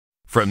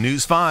From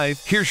News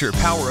 5, here's your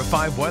Power of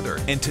 5 weather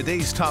and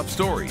today's top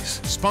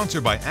stories.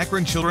 Sponsored by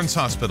Akron Children's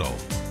Hospital.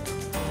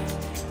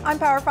 I'm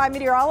Power 5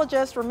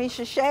 meteorologist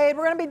Ramisha Shade.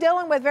 We're going to be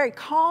dealing with very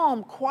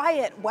calm,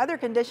 quiet weather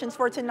conditions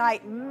for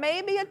tonight.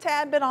 Maybe a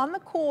tad bit on the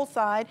cool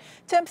side.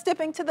 Temps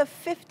dipping to the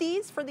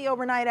 50s for the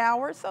overnight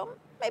hours, so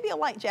maybe a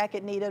light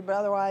jacket needed, but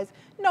otherwise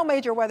no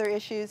major weather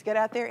issues. Get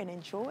out there and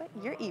enjoy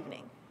your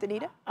evening.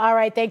 Danita? All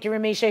right, thank you,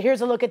 Ramisha. Here's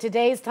a look at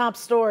today's top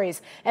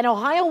stories. An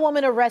Ohio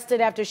woman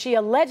arrested after she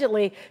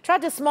allegedly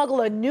tried to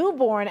smuggle a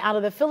newborn out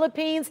of the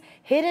Philippines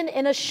hidden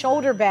in a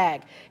shoulder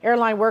bag.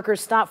 Airline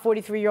workers stopped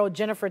 43-year-old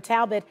Jennifer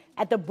Talbot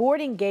at the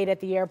boarding gate at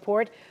the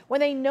airport when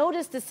they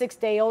noticed the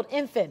 6-day-old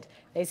infant.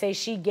 They say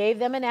she gave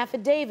them an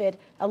affidavit,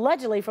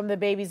 allegedly from the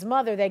baby's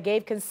mother, that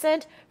gave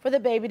consent for the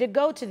baby to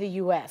go to the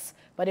U.S.,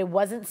 but it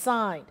wasn't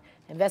signed.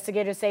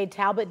 Investigators say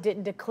Talbot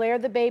didn't declare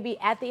the baby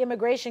at the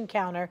immigration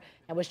counter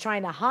and was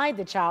trying to hide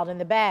the child in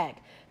the bag.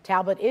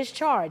 Talbot is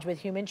charged with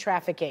human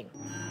trafficking.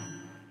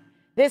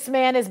 This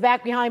man is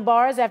back behind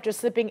bars after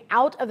slipping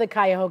out of the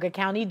Cuyahoga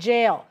County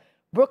Jail.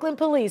 Brooklyn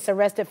police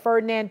arrested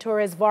Ferdinand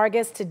Torres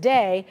Vargas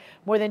today,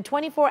 more than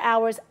 24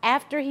 hours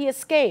after he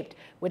escaped,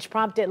 which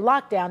prompted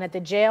lockdown at the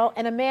jail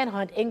and a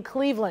manhunt in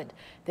Cleveland.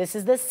 This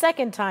is the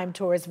second time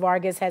Torres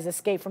Vargas has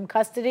escaped from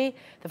custody.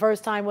 The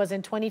first time was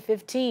in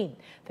 2015.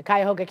 The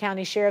Cuyahoga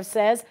County Sheriff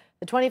says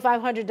the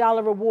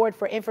 $2,500 reward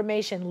for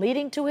information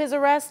leading to his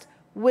arrest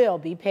will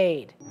be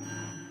paid.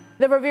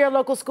 The Revere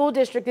Local School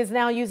District is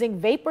now using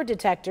vapor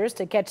detectors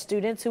to catch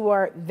students who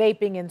are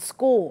vaping in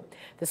school.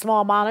 The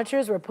small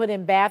monitors were put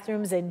in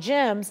bathrooms and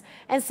gyms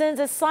and sends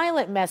a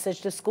silent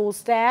message to school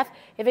staff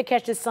if it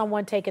catches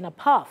someone taking a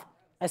puff.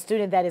 A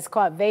student that is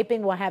caught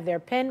vaping will have their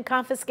pen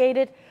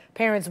confiscated.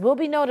 Parents will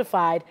be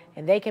notified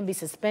and they can be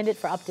suspended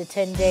for up to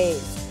 10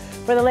 days.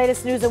 For the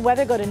latest news and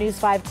weather, go to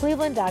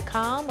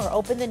news5cleveland.com or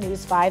open the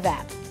News 5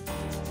 app.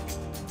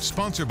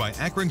 Sponsored by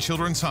Akron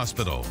Children's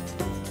Hospital.